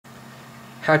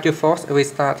How to force a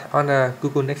restart on a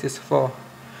Google Nexus 4.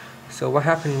 So what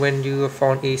happens when your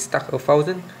phone is stuck or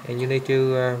frozen and you need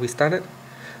to restart it?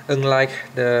 Unlike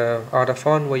the other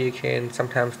phone where you can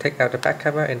sometimes take out the back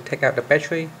cover and take out the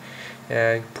battery,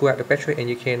 pull out the battery and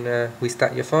you can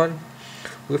restart your phone.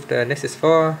 With the Nexus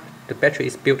 4, the battery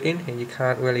is built in and you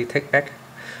can't really take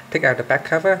out the back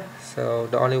cover. So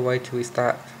the only way to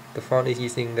restart the phone is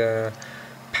using the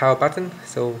power button.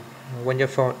 So when your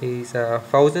phone is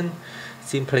frozen,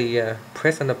 simply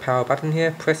press on the power button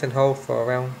here, press and hold for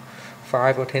around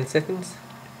 5 or 10 seconds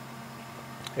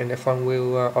and the phone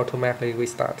will automatically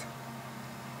restart.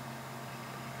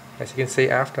 As you can see,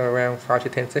 after around 5 to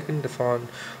 10 seconds the phone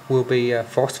will be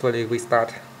forcefully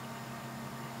restart.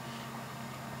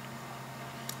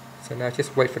 So now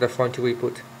just wait for the phone to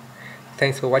reboot.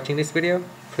 Thanks for watching this video.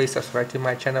 Please subscribe to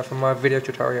my channel for more video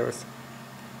tutorials.